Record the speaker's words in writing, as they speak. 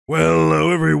Well,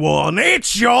 hello everyone,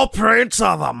 it's your Prince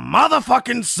of the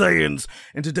motherfucking Saiyans,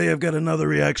 and today I've got another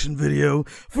reaction video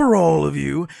for all of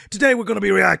you. Today we're going to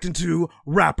be reacting to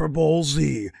Rapper Ball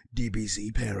Z,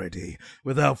 Dbz parody.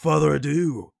 Without further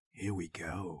ado, here we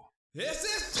go. This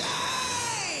is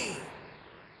Jay!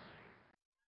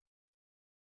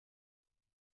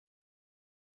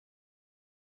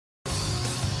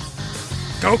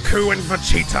 Goku and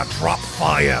Vegeta drop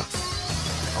fire.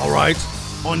 Alright?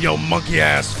 On your monkey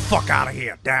ass, fuck out of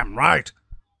here, damn right.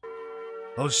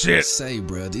 Oh shit. Say,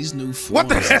 bro, these new forms What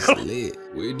the hell? is lit.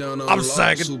 We done I'm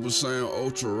sagging. Super Saiyan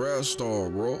Ultra Rap Star,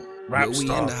 bro. Rap We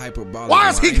star. into hyperbolic. Why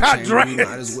has he line got chain, dreads? we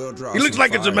might as well drop He looks some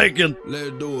like a fire. Jamaican. Let's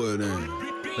do it then.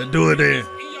 Let's do it then.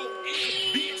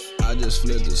 I just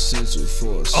flipped the sensor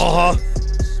for a snack. Uh-huh.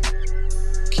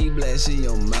 Keep blasting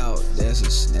your mouth, that's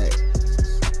a snack.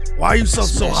 Why you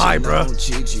so high, bruh? Don't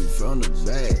cheat you from the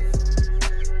back.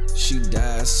 She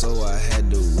died, so I had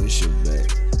to wish her back.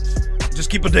 Just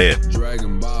keep her dead.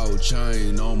 Dragon Ball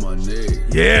chain on my neck.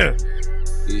 Yeah,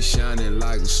 It's shining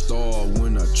like a star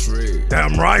when I tread.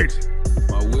 damn right.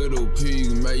 My widow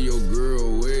pig made your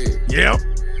girl wet. Yep.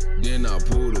 Then I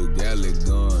pulled a galley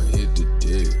gun, hit the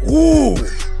deck. Ooh.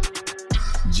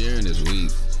 During this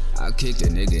week, I kicked a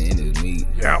nigga in his meat.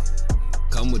 Yep.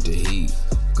 Come with the heat,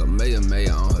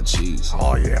 Kamehameha on her cheeks.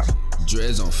 Oh yeah.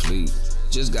 Dreads on fleek,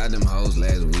 just got them hoes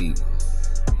last week.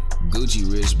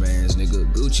 Gucci wristbands,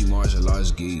 nigga, Gucci martial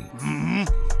arts geek.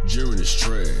 During this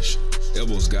trash,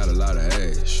 elbows got a lot of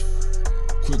ash.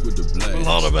 Quick with the blast. A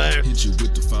lot of ash. Hit you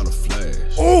with the final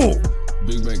flash. Ooh.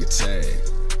 Big bang attack.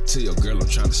 Tell your girl I'm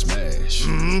trying to smash.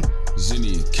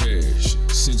 Zenny and cash.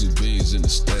 Send you beans in the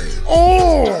stash.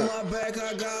 Oh. My back,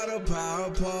 I got a power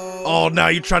pole. Oh, now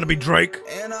you trying to be Drake?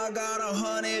 And I got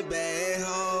 100 bad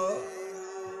hoes.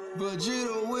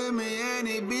 Vegeta with me and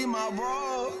he be my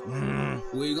bro.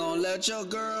 We gon' let your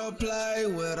girl play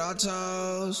with our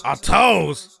toes. Our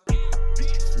toes.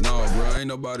 No, bro, ain't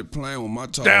nobody playing with my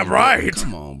toes. Damn bro. right.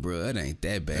 Come on, bro, it ain't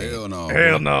that bad. Hell no. Hell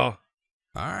bro. no.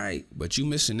 Alright, but you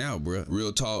missing out, bro.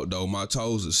 Real talk though, my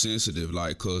toes are sensitive,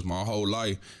 like, cause my whole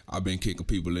life I've been kicking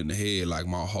people in the head, like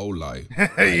my whole life.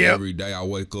 Like, Yep. Every day I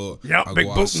wake up, Yep, I big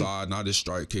go bootin'. outside and I just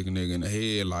start kicking nigga in the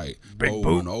head, like Big over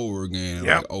boot. and over again.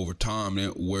 Yep. Like over time,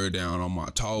 that wear down on my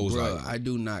toes. Bro, Like, I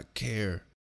do not care.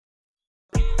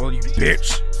 Well, you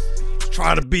bitch.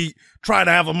 Try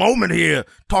to have a moment here.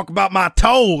 Talk about my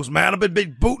toes, man. I've been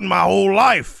big booting my whole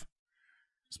life.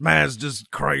 This man's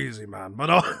just crazy, man. But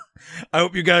I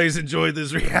hope you guys enjoyed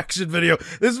this reaction video.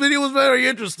 This video was very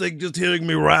interesting, just hearing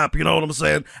me rap, you know what I'm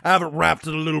saying? I haven't rapped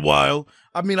in a little while.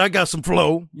 I mean, I got some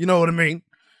flow, you know what I mean?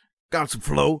 Got some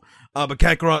flow. But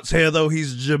Kakarot's hair, though,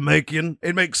 he's Jamaican.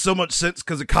 It makes so much sense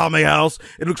because of Kame House.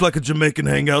 It looks like a Jamaican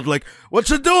hangout. Like, what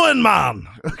you doing, man?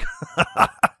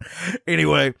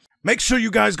 Anyway, make sure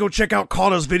you guys go check out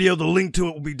Carter's video. The link to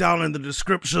it will be down in the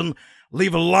description.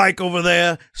 Leave a like over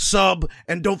there, sub,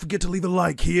 and don't forget to leave a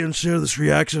like here and share this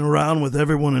reaction around with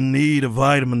everyone in need of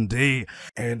vitamin D.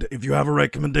 And if you have a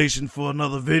recommendation for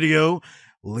another video,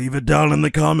 leave it down in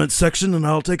the comments section and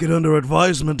I'll take it under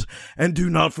advisement. And do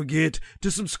not forget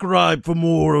to subscribe for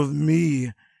more of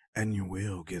me, and you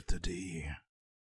will get the D.